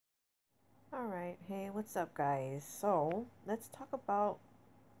Alright, hey, what's up, guys? So, let's talk about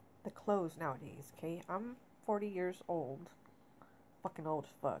the clothes nowadays, okay? I'm 40 years old. Fucking old as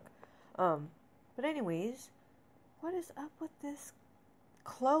fuck. Um, but anyways, what is up with this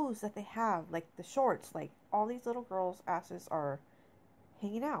clothes that they have? Like, the shorts. Like, all these little girls' asses are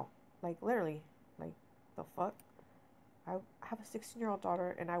hanging out. Like, literally. Like, the fuck? I have a 16-year-old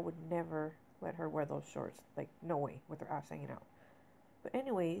daughter, and I would never let her wear those shorts. Like, no way, with her ass hanging out. But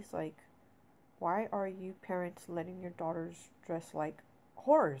anyways, like, why are you parents letting your daughters dress like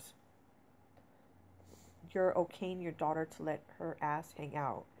whores? You're okaying your daughter to let her ass hang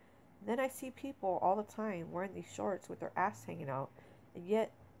out. And then I see people all the time wearing these shorts with their ass hanging out, and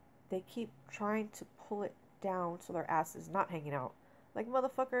yet they keep trying to pull it down so their ass is not hanging out. Like,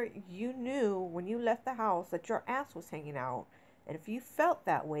 motherfucker, you knew when you left the house that your ass was hanging out. And if you felt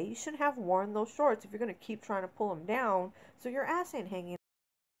that way, you shouldn't have worn those shorts if you're going to keep trying to pull them down so your ass ain't hanging.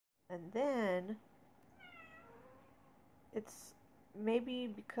 And then it's maybe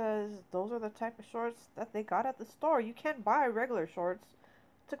because those are the type of shorts that they got at the store. You can't buy regular shorts.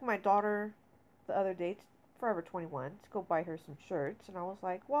 Took my daughter the other day, Forever 21, to go buy her some shirts, and I was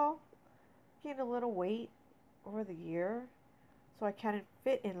like, well, gained a little weight over the year, so I can't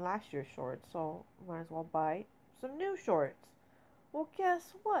fit in last year's shorts, so might as well buy some new shorts. Well,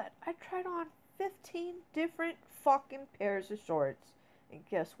 guess what? I tried on 15 different fucking pairs of shorts, and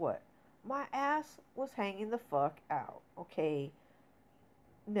guess what? My ass was hanging the fuck out, okay?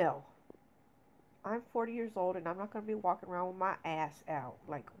 No, I'm 40 years old and I'm not going to be walking around with my ass out.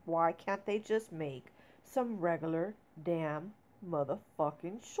 Like, why can't they just make some regular damn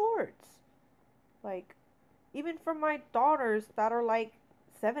motherfucking shorts? Like, even for my daughters that are like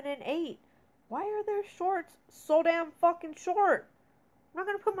 7 and 8, why are their shorts so damn fucking short? I'm not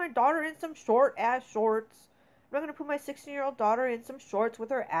going to put my daughter in some short ass shorts. I'm not going to put my 16-year-old daughter in some shorts with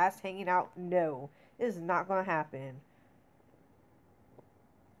her ass hanging out. No, it is not going to happen.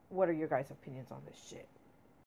 What are your guys' opinions on this shit?